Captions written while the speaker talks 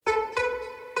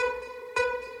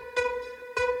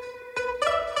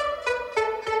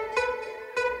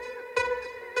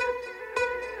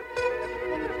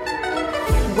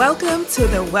Welcome to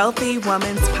the Wealthy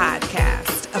Woman's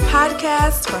Podcast, a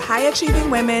podcast for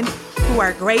high-achieving women who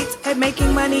are great at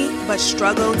making money but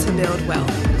struggle to build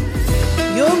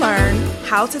wealth. You'll learn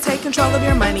how to take control of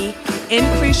your money,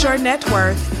 increase your net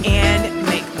worth, and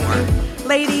make more.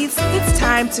 Ladies, it's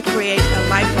time to create a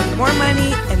life with more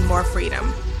money and more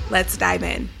freedom. Let's dive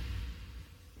in.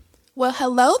 Well,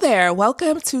 hello there.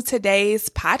 Welcome to today's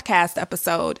podcast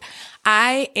episode.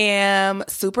 I am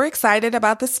super excited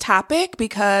about this topic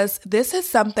because this is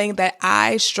something that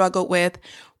I struggled with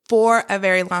for a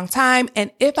very long time.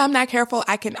 And if I'm not careful,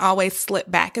 I can always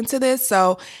slip back into this.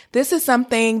 So this is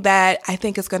something that I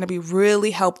think is going to be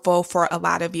really helpful for a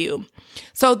lot of you.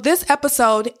 So this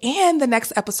episode and the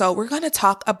next episode, we're going to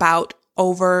talk about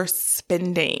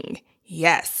overspending.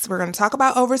 Yes, we're going to talk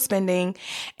about overspending.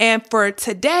 And for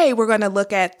today, we're going to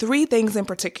look at three things in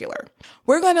particular.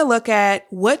 We're going to look at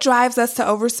what drives us to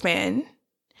overspend,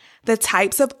 the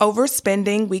types of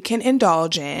overspending we can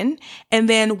indulge in, and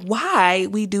then why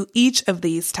we do each of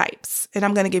these types. And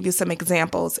I'm going to give you some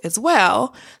examples as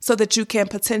well so that you can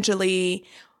potentially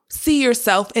see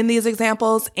yourself in these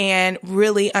examples and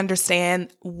really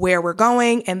understand where we're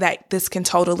going and that this can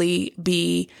totally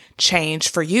be changed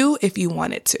for you if you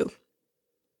want it to.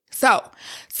 So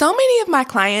many of my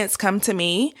clients come to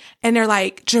me and they're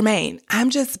like, Jermaine, I'm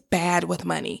just bad with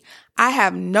money. I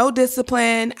have no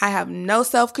discipline. I have no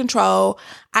self-control.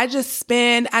 I just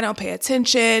spend. I don't pay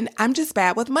attention. I'm just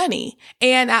bad with money.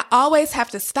 And I always have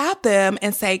to stop them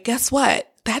and say, guess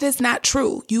what? That is not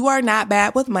true. You are not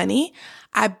bad with money.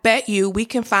 I bet you we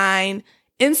can find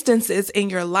instances in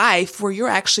your life where you're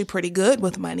actually pretty good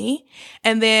with money.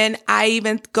 And then I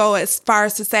even go as far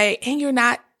as to say, and you're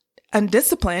not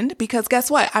undisciplined, because guess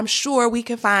what? I'm sure we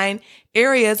can find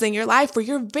areas in your life where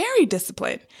you're very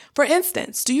disciplined. For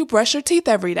instance, do you brush your teeth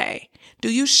every day?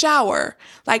 Do you shower?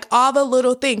 Like all the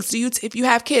little things. If you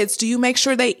have kids, do you make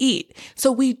sure they eat?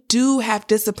 So we do have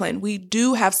discipline. We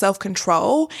do have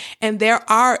self-control. And there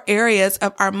are areas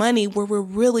of our money where we're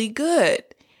really good,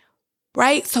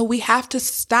 right? So we have to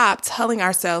stop telling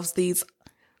ourselves these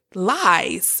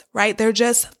lies, right? They're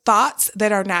just thoughts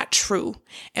that are not true,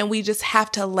 and we just have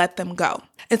to let them go.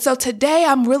 And so today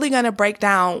I'm really going to break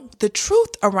down the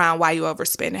truth around why you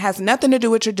overspend. It has nothing to do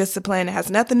with your discipline. It has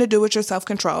nothing to do with your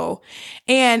self-control.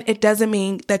 And it doesn't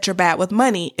mean that you're bad with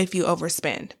money if you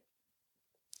overspend.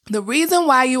 The reason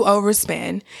why you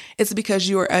overspend is because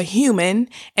you're a human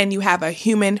and you have a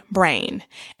human brain.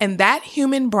 And that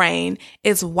human brain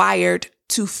is wired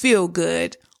to feel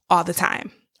good all the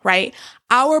time. Right?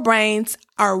 Our brains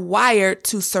are wired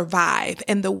to survive.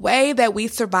 And the way that we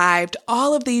survived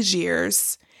all of these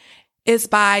years is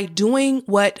by doing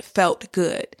what felt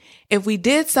good. If we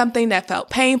did something that felt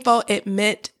painful, it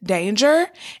meant danger.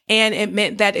 And it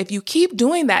meant that if you keep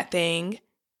doing that thing,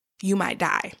 you might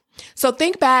die. So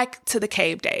think back to the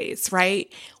cave days,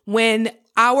 right? When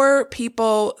our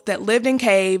people that lived in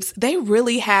caves, they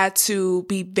really had to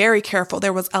be very careful.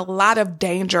 There was a lot of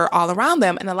danger all around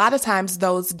them. And a lot of times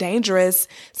those dangerous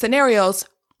scenarios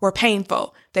were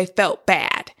painful. They felt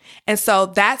bad. And so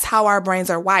that's how our brains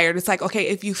are wired. It's like, okay,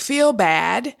 if you feel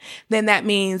bad, then that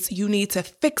means you need to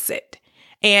fix it.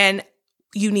 And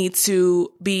you need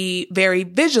to be very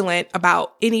vigilant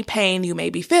about any pain you may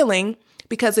be feeling.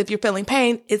 Because if you're feeling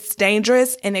pain, it's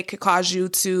dangerous and it could cause you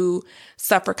to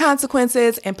suffer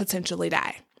consequences and potentially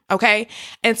die. Okay.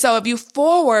 And so if you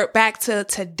forward back to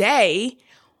today,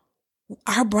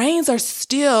 our brains are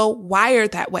still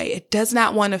wired that way. It does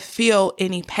not want to feel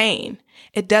any pain.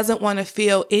 It doesn't want to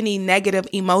feel any negative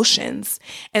emotions.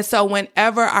 And so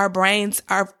whenever our brains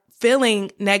are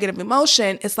feeling negative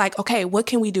emotion, it's like, okay, what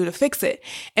can we do to fix it?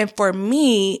 And for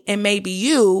me, and maybe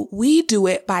you, we do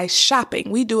it by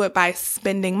shopping. We do it by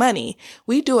spending money.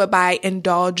 We do it by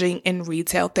indulging in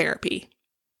retail therapy.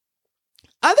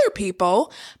 Other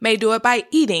people may do it by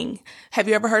eating. Have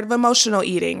you ever heard of emotional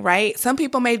eating, right? Some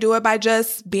people may do it by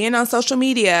just being on social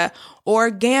media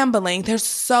or gambling. There's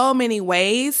so many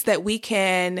ways that we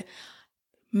can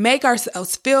make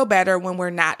ourselves feel better when we're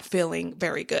not feeling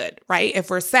very good, right? If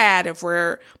we're sad, if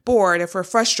we're bored, if we're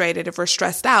frustrated, if we're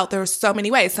stressed out, there's so many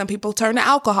ways. Some people turn to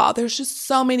alcohol. There's just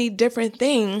so many different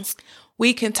things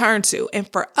we can turn to.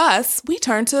 And for us, we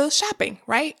turn to shopping,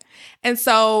 right? And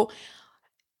so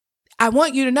I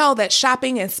want you to know that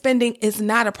shopping and spending is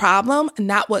not a problem,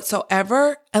 not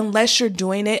whatsoever, unless you're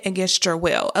doing it against your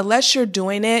will, unless you're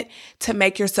doing it to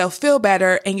make yourself feel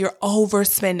better and you're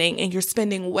overspending and you're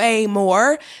spending way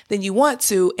more than you want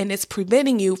to. And it's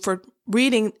preventing you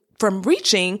from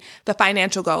reaching the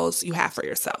financial goals you have for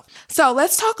yourself. So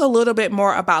let's talk a little bit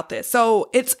more about this. So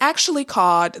it's actually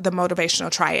called the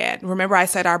motivational triad. Remember, I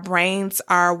said our brains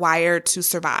are wired to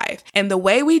survive. And the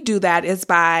way we do that is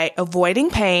by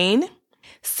avoiding pain,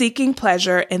 seeking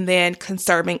pleasure, and then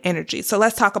conserving energy. So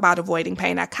let's talk about avoiding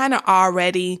pain. I kind of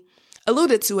already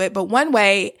alluded to it, but one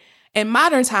way in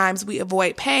modern times we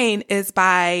avoid pain is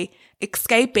by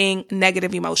escaping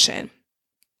negative emotion.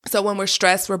 So when we're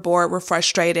stressed, we're bored, we're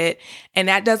frustrated, and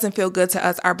that doesn't feel good to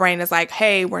us, our brain is like,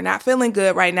 hey, we're not feeling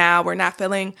good right now. We're not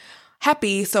feeling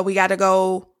happy. So we got to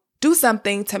go do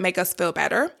something to make us feel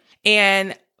better.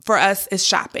 And for us, it's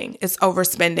shopping, it's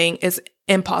overspending, it's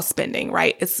impulse spending,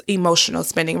 right? It's emotional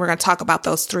spending. We're going to talk about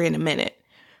those three in a minute.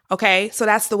 Okay. So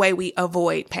that's the way we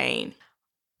avoid pain.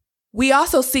 We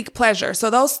also seek pleasure. So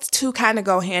those two kind of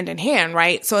go hand in hand,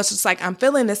 right? So it's just like, I'm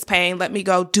feeling this pain. Let me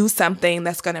go do something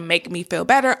that's going to make me feel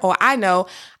better. Or I know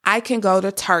I can go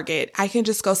to Target. I can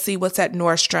just go see what's at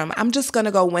Nordstrom. I'm just going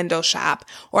to go window shop,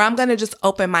 or I'm going to just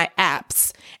open my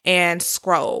apps and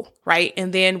scroll, right?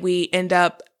 And then we end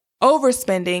up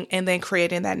overspending and then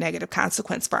creating that negative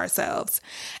consequence for ourselves.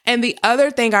 And the other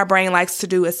thing our brain likes to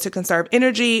do is to conserve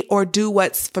energy or do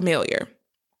what's familiar.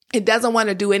 It doesn't want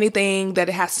to do anything that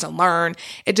it has to learn.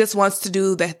 It just wants to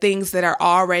do the things that are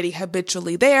already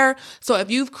habitually there. So if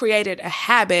you've created a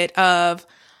habit of,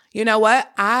 you know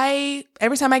what,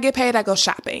 every time I get paid, I go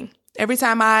shopping. Every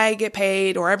time I get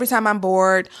paid, or every time I'm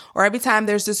bored, or every time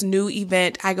there's this new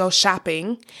event, I go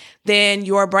shopping, then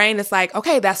your brain is like,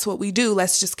 okay, that's what we do.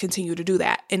 Let's just continue to do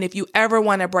that. And if you ever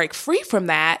want to break free from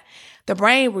that, the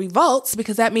brain revolts,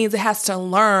 because that means it has to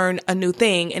learn a new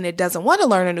thing, and it doesn't want to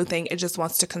learn a new thing. It just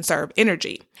wants to conserve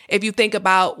energy. If you think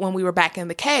about when we were back in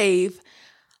the cave,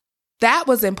 that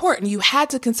was important. You had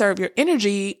to conserve your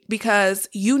energy because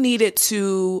you needed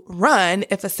to run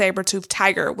if a saber-toothed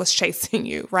tiger was chasing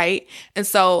you, right? And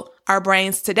so our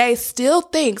brains today still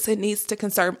thinks it needs to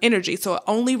conserve energy. So it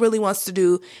only really wants to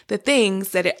do the things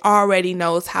that it already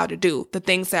knows how to do, the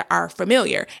things that are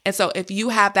familiar. And so if you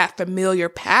have that familiar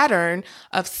pattern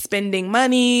of spending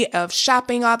money, of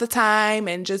shopping all the time,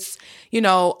 and just,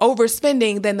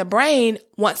 overspending, then the brain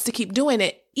wants to keep doing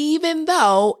it, even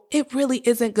though it really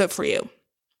isn't good for you.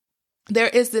 There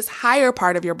is this higher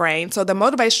part of your brain. So the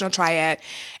motivational triad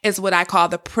is what I call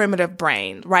the primitive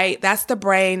brain, right? That's the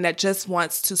brain that just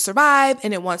wants to survive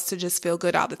and it wants to just feel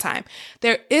good all the time.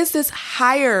 There is this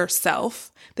higher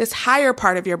self, this higher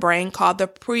part of your brain called the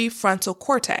prefrontal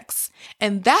cortex.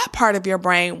 And that part of your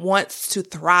brain wants to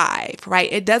thrive,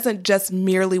 right? It doesn't just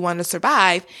merely want to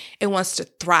survive. It wants to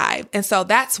thrive. And so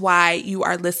that's why you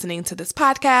are listening to this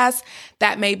podcast.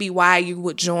 That may be why you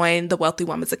would join the Wealthy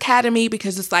Woman's Academy,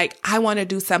 because it's like, I want to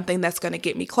do something that's going to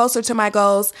get me closer to my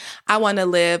goals. I want to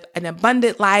live an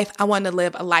abundant life. I want to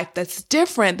live a life that's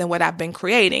different than what I've been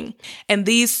creating. And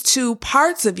these two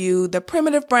parts of you, the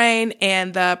primitive brain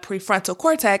and the prefrontal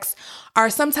cortex, are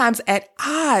sometimes at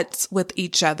odds with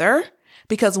each other,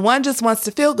 because one just wants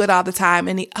to feel good all the time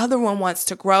and the other one wants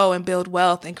to grow and build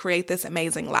wealth and create this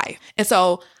amazing life. And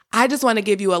so I just want to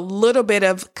give you a little bit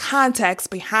of context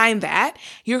behind that.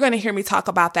 You're going to hear me talk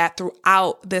about that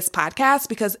throughout this podcast,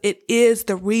 because it is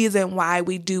the reason why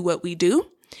we do what we do.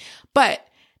 But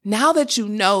now that you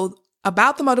know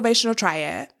about the motivational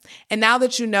triad, and now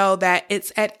that you know that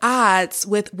it's at odds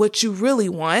with what you really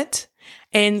want,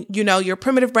 and your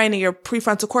primitive brain and your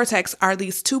prefrontal cortex are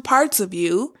these two parts of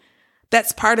you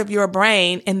that's part of your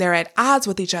brain, and they're at odds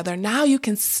with each other, now you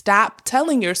can stop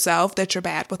telling yourself that you're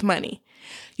bad with money.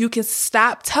 You can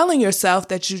stop telling yourself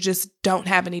that you just don't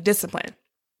have any discipline.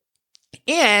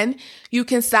 And you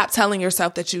can stop telling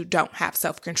yourself that you don't have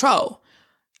self-control.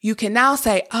 You can now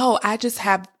say, oh, I just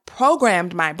have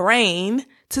programmed my brain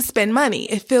to spend money.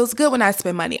 It feels good when I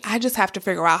spend money. I just have to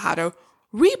figure out how to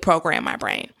reprogram my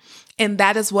brain. And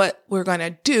that is what we're going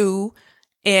to do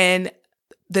in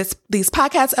these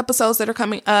podcast episodes that are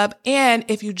coming up. And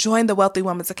if you join the Wealthy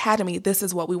Woman's Academy, this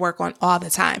is what we work on all the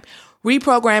time.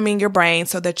 Reprogramming your brain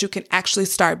so that you can actually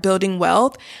start building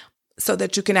wealth, so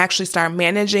that you can actually start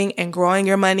managing and growing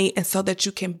your money, and so that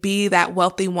you can be that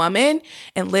wealthy woman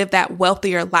and live that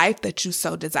wealthier life that you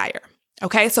so desire.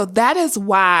 Okay, so that is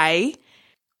why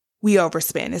we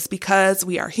overspend. It's because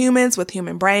we are humans with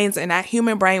human brains, and that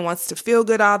human brain wants to feel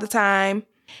good all the time.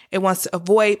 It wants to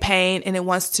avoid pain, and it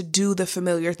wants to do the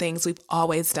familiar things we've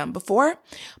always done before.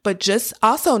 But just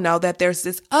also know that there's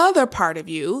this other part of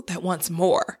you that wants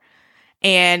more.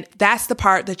 And that's the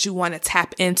part that you want to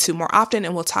tap into more often.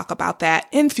 And we'll talk about that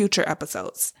in future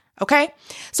episodes. Okay,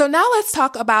 so now let's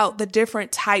talk about the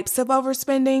different types of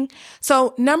overspending.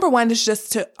 So number one is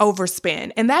just to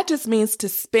overspend, and that just means to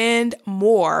spend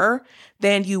more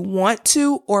than you want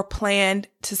to or planned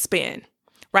to spend,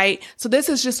 right? So this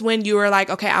is just when you are like,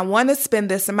 okay, I want to spend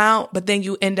this amount, but then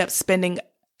you end up spending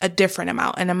a different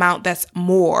amount, an amount that's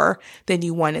more than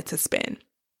you wanted to spend.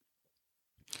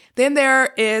 Then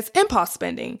there is impulse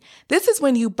spending. This is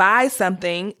when you buy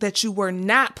something that you were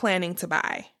not planning to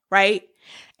buy, right?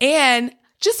 And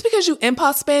just because you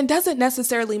impulse spend doesn't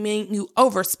necessarily mean you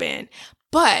overspend,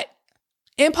 but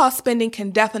impulse spending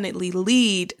can definitely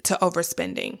lead to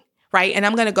overspending, right? And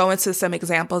I'm going to go into some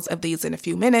examples of these in a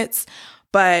few minutes,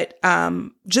 but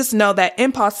just know that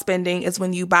impulse spending is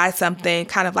when you buy something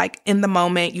kind of like in the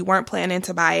moment, you weren't planning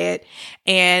to buy it,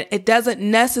 and it doesn't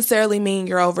necessarily mean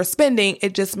you're overspending.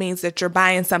 It just means that you're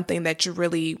buying something that you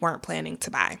really weren't planning to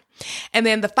buy. And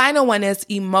then the final one is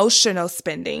emotional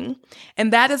spending.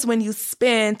 And that is when you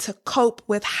spend to cope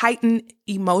with heightened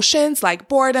emotions like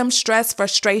boredom, stress,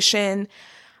 frustration,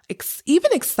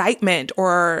 even excitement,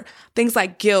 or things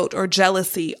like guilt or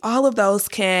jealousy. All of those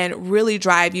can really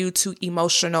drive you to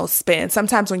emotional spend.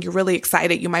 Sometimes when you're really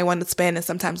excited, you might want to spend. And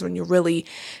sometimes when you're really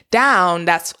down,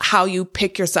 that's how you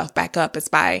pick yourself back up, is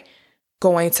by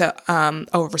going to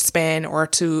overspend or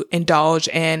to indulge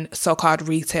in so-called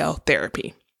retail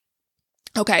therapy.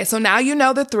 Okay, so now you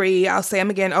know the three. I'll say them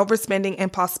again: overspending,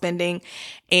 impulse spending,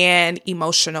 and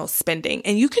emotional spending.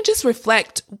 And you can just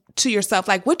reflect to yourself,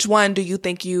 like, which one do you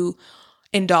think you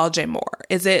indulge in more?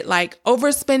 Is it like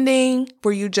overspending,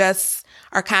 where you just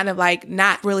are kind of like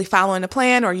not really following the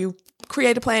plan, or you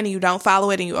create a plan and you don't follow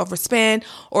it and you overspend?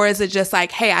 Or is it just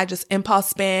like, hey, I just impulse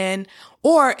spend?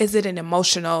 Or is it an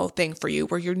emotional thing for you,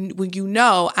 where you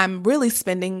know I'm really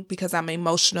spending because I'm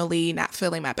emotionally not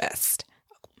feeling my best?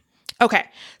 Okay,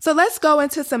 so let's go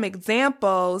into some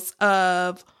examples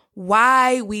of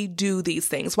why we do these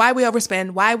things, why we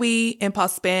overspend, why we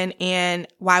impulse spend, and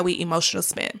why we emotional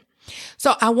spend.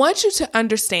 So I want you to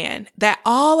understand that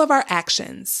all of our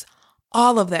actions,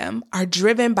 all of them, are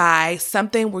driven by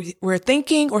something we're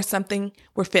thinking or something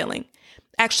we're feeling.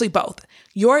 Actually, both.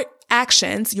 Your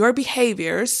actions, your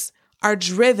behaviors are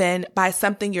driven by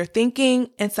something you're thinking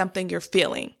and something you're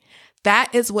feeling.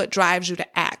 That is what drives you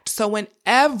to act. So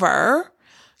whenever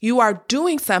you are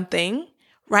doing something,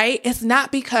 right, it's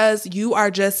not because you are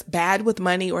just bad with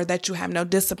money, or that you have no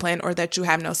discipline, or that you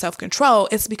have no self-control.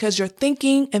 It's because you're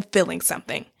thinking and feeling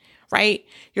something, right?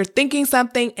 You're thinking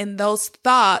something, and those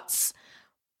thoughts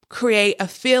create a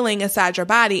feeling inside your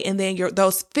body. And then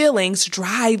those feelings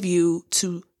drive you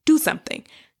to do something,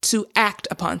 to act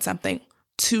upon something,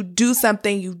 to do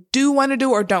something you do want to do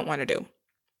or don't want to do.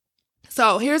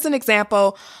 So here's an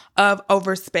example of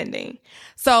overspending.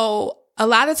 So a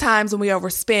lot of times when we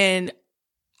overspend,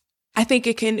 I think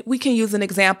we can use an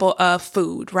example of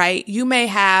food, right? You may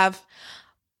have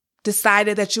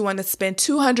decided that you want to spend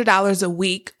 $200 a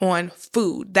week on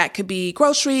food. That could be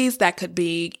groceries, that could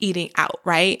be eating out,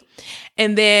 right?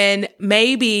 And then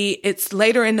maybe it's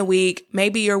later in the week,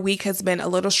 maybe your week has been a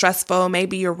little stressful,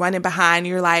 maybe you're running behind,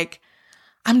 you're like,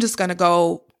 I'm just going to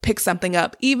go pick something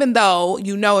up, even though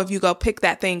you know if you go pick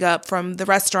that thing up from the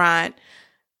restaurant,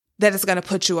 that it's going to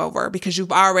put you over because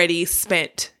you've already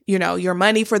spent, your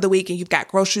money for the week, and you've got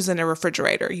groceries in the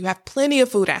refrigerator. You have plenty of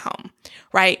food at home,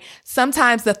 right?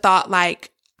 Sometimes the thought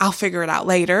like, I'll figure it out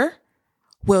later,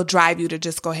 will drive you to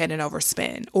just go ahead and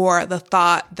overspend. Or the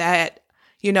thought that,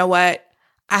 you know what,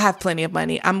 I have plenty of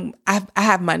money. I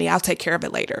have money. I'll take care of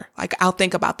it later. Like, I'll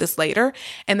think about this later.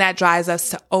 And that drives us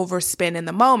to overspend in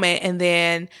the moment. And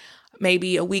then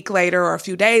maybe a week later or a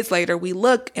few days later, we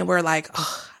look and we're like,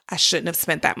 oh, I shouldn't have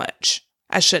spent that much.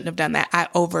 I shouldn't have done that. I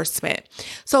overspent.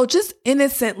 So just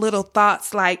innocent little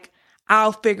thoughts like,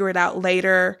 I'll figure it out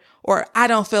later, or I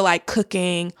don't feel like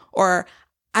cooking, or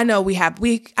I know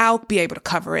I'll be able to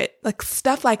cover it. Like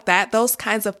stuff like that. Those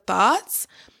kinds of thoughts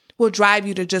will drive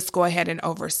you to just go ahead and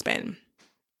overspend.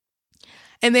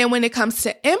 And then when it comes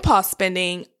to impulse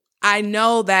spending, I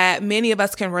know that many of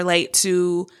us can relate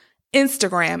to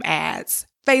Instagram ads,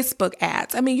 Facebook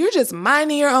ads. I mean, you're just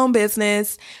minding your own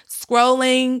business,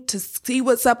 scrolling to see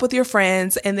what's up with your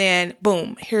friends, and then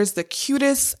boom, here's the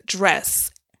cutest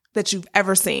dress that you've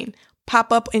ever seen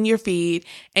pop up in your feed,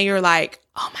 and you're like,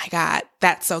 oh my God,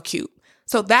 that's so cute.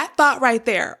 So that thought right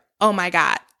there, oh my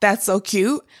God, that's so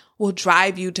cute, will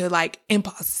drive you to like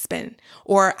impulse spend,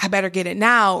 or I better get it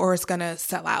now or it's going to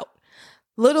sell out.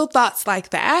 Little thoughts like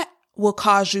that will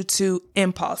cause you to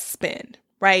impulse spend,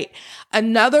 right?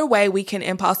 Another way we can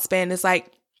impulse spend is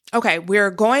like, okay,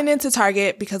 we're going into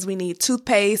Target because we need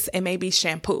toothpaste and maybe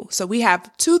shampoo. So we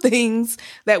have 2 things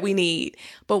that we need.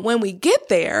 But when we get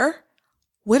there,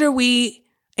 what are we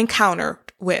encountered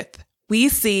with? We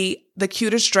see the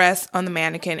cutest dress on the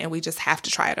mannequin and we just have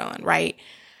to try it on, right?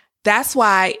 That's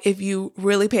why if you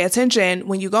really pay attention,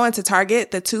 when you go into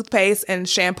Target, the toothpaste and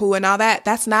shampoo and all that,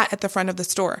 that's not at the front of the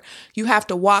store. You have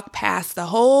to walk past a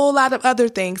whole lot of other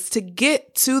things to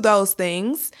get to those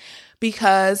things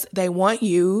because they want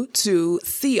you to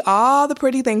see all the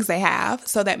pretty things they have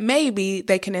so that maybe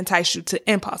they can entice you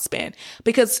to impulse spend.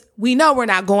 Because we know we're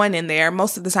not going in there.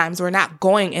 Most of the times we're not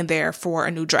going in there for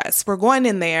a new dress. We're going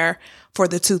in there for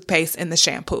the toothpaste and the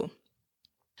shampoo.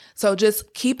 So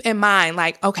just keep in mind,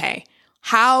 like, okay,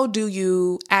 how do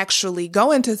you actually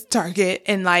go into Target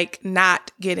and like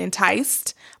not get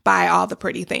enticed by all the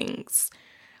pretty things?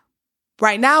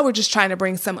 Right now, we're just trying to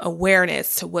bring some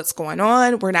awareness to what's going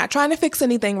on. We're not trying to fix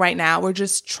anything right now. We're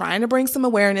just trying to bring some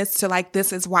awareness to like,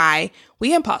 this is why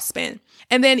we impulse spend.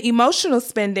 And then emotional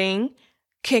spending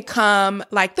can come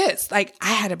like this. Like, I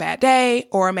had a bad day,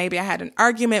 or maybe I had an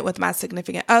argument with my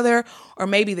significant other, or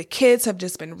maybe the kids have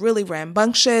just been really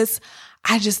rambunctious.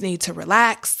 I just need to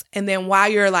relax. And then while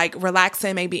you're like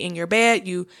relaxing, maybe in your bed,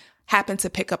 you happen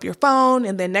to pick up your phone.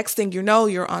 And then next thing you know,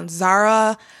 you're on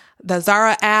the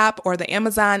Zara app or the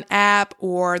Amazon app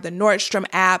or the Nordstrom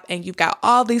app, and you've got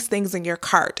all these things in your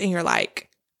cart and you're like,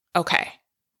 okay,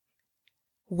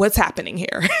 what's happening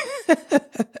here?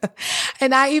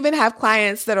 And I even have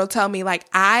clients that'll tell me like,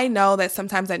 I know that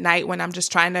sometimes at night when I'm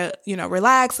just trying to,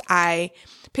 relax, I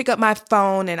pick up my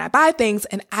phone and I buy things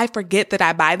and I forget that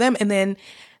I buy them, and then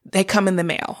they come in the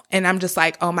mail and I'm just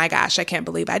like, oh my gosh, I can't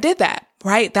believe I did that,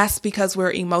 right? That's because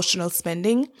we're emotional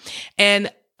spending.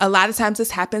 And a lot of times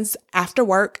this happens after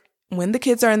work when the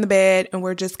kids are in the bed and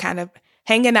we're just kind of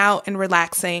hanging out and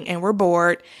relaxing and we're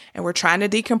bored and we're trying to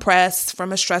decompress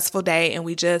from a stressful day and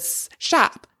we just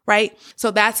shop, right?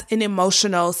 So that's an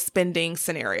emotional spending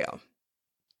scenario.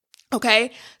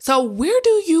 Okay. So where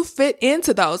do you fit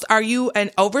into those? Are you an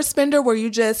overspender where you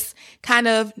just kind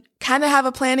of have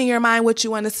a plan in your mind what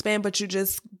you want to spend, but you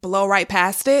just blow right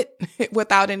past it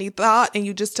without any thought and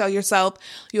you just tell yourself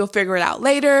you'll figure it out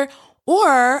later?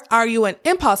 Or are you an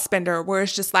impulse spender where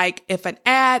it's just like if an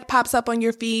ad pops up on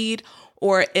your feed,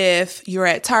 or if you're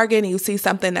at Target and you see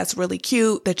something that's really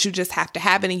cute that you just have to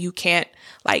have it and you can't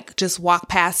like just walk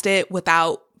past it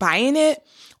without buying it?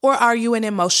 Or are you an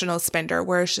emotional spender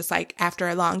where it's just like after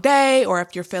a long day, or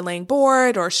if you're feeling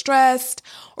bored or stressed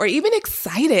or even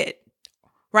excited,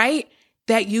 right?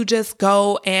 That you just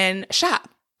go and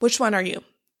shop. Which one are you?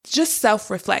 Just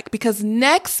self-reflect, because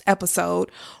next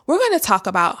episode, we're going to talk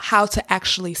about how to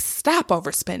actually stop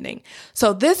overspending.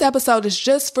 So this episode is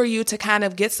just for you to kind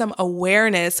of get some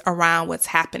awareness around what's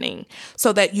happening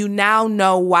so that you now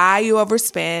know why you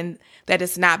overspend, that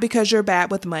it's not because you're bad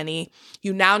with money.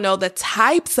 You now know the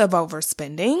types of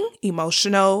overspending,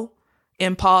 emotional,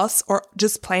 impulse, or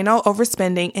just plain old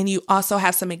overspending. And you also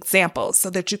have some examples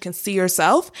so that you can see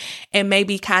yourself and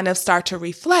maybe kind of start to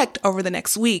reflect over the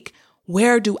next week.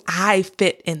 Where do I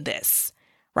fit in this?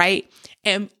 Right?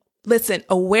 And listen,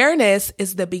 awareness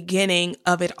is the beginning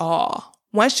of it all.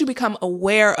 Once you become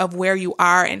aware of where you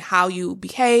are and how you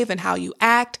behave and how you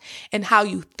act and how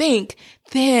you think,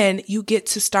 then you get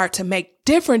to start to make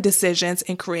different decisions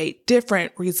and create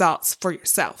different results for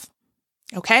yourself.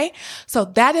 Okay? So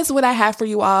that is what I have for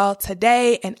you all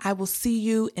today, and I will see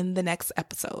you in the next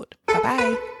episode.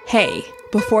 Bye-bye. Hey,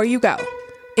 before you go,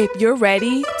 if you're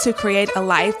ready to create a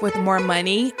life with more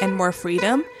money and more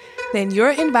freedom, then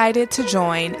you're invited to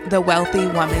join the Wealthy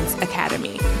Woman's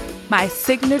Academy, my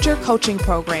signature coaching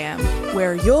program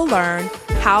where you'll learn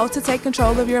how to take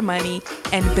control of your money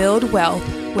and build wealth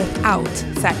without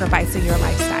sacrificing your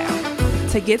lifestyle.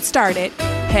 To get started,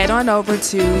 head on over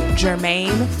to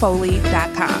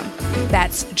JermaineFoley.com.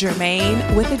 That's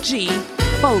Jermaine with a G,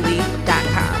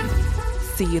 Foley.com.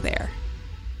 See you there.